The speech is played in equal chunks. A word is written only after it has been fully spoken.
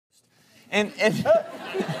And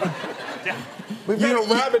We've got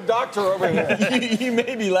a rabid doctor over here. you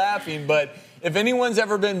may be laughing, but if anyone's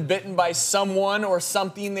ever been bitten by someone or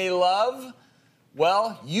something they love,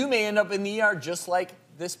 well, you may end up in the ER just like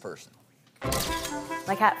this person.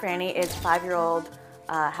 My cat Franny is a 5-year-old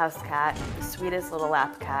house cat, the sweetest little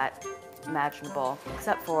lap cat imaginable,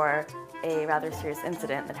 except for a rather serious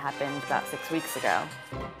incident that happened about 6 weeks ago.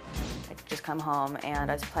 I'd just come home and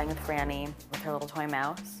I was playing with Franny with her little toy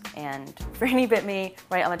mouse, and Franny bit me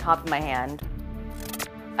right on the top of my hand.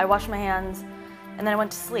 I washed my hands and then I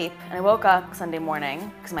went to sleep, and I woke up Sunday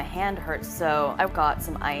morning because my hand hurt, so I got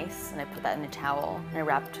some ice and I put that in a towel and I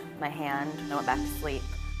wrapped my hand and I went back to sleep.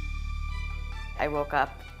 I woke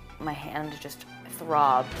up, my hand just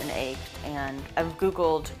throbbed and ached, and I've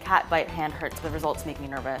Googled cat bite hand hurts, but the results make me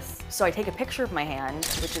nervous. So I take a picture of my hand,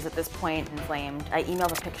 which is at this point inflamed. I email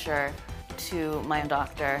the picture to my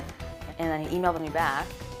doctor, and then he emailed me back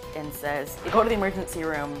and says, go to the emergency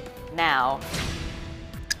room now.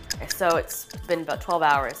 So it's been about 12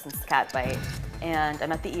 hours since the cat bite, and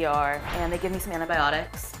I'm at the ER, and they give me some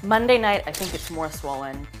antibiotics. Monday night, I think it's more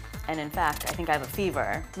swollen, and in fact, I think I have a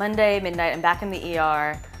fever. Monday, midnight, I'm back in the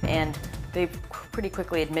ER, and they pretty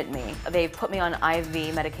quickly admit me. They put me on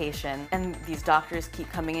IV medication, and these doctors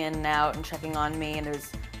keep coming in and out and checking on me, and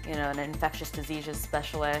there's, you know, an infectious diseases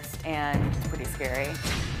specialist, and it's pretty scary.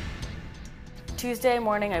 Tuesday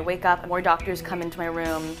morning, I wake up, more doctors come into my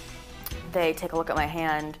room. They take a look at my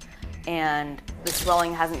hand, and the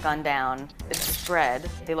swelling hasn't gone down. It's spread.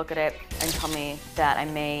 They look at it and tell me that I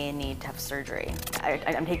may need to have surgery.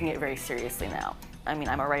 I'm taking it very seriously now. I mean,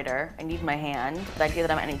 I'm a writer. I need my hand. The idea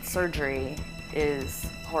that I might need surgery is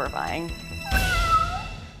horrifying.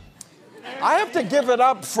 I have to give it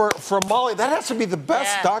up for Molly. That has to be the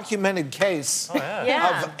best documented case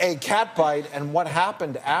of a cat bite and what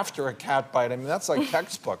happened after a cat bite. I mean, that's like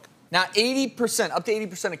textbook. Now, 80%, up to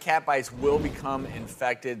 80% of cat bites will become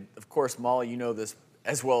infected. Of course, Molly, you know this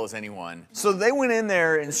as well as anyone. So they went in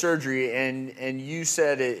there in surgery, and you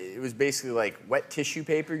said it was basically like wet tissue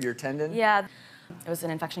paper, your tendon? Yeah, it was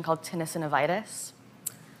an infection called tenosynovitis.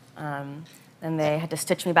 And they had to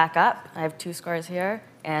stitch me back up. I have 2 scars here,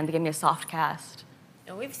 and they gave me a soft cast.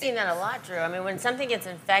 And we've seen that a lot, Drew. I mean, when something gets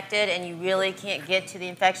infected and you really can't get to the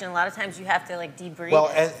infection, a lot of times you have to like debrief. Well,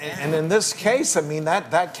 and in this case, I mean,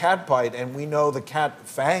 that cat bite, and we know the cat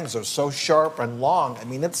fangs are so sharp and long. I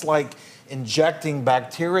mean, it's like injecting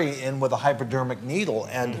bacteria in with a hypodermic needle.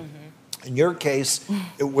 And in your case,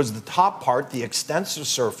 it was the top part, the extensor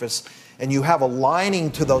surface, and you have a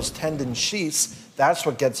lining to those tendon sheaths. That's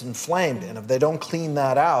what gets inflamed. And if they don't clean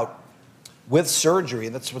that out with surgery,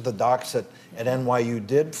 that's what the docs at NYU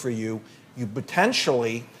did for you, you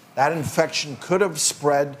potentially, that infection could have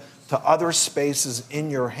spread to other spaces in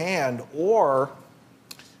your hand, or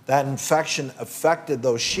that infection affected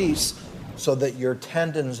those sheaths so that your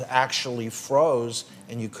tendons actually froze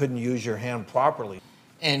and you couldn't use your hand properly.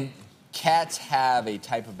 And cats have a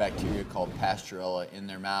type of bacteria called Pasteurella in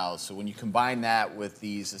their mouths. So when you combine that with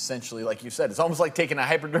these, essentially, like you said, it's almost like taking a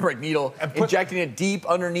hypodermic needle, injecting it deep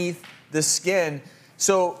underneath the skin.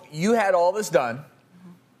 So you had all this done,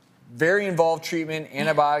 very involved treatment,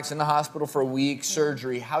 antibiotics in the hospital for a week,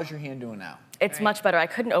 surgery. How's your hand doing now? It's much better. I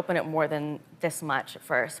couldn't open it more than this much at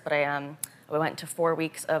first, but I went to 4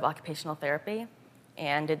 weeks of occupational therapy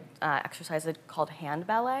and did exercises called hand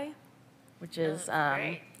ballet, which is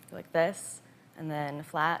like this, and then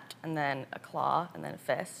flat, and then a claw, and then a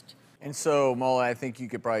fist. And so, Molly, I think you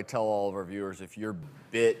could probably tell all of our viewers, if you're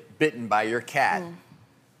bitten by your cat,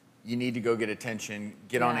 you need to go get attention,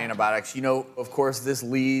 get on antibiotics. You know, of course, this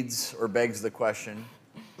leads or begs the question,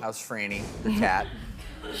 how's Franny, your cat?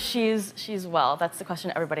 She's well. That's the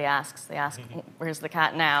question everybody asks. They ask, where's the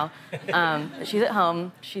cat now? But she's at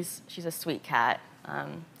home. She's a sweet cat, so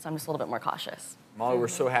I'm just a little bit more cautious. Molly, we're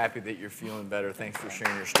so happy that you're feeling better. Thanks for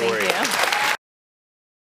sharing your story. Thank you.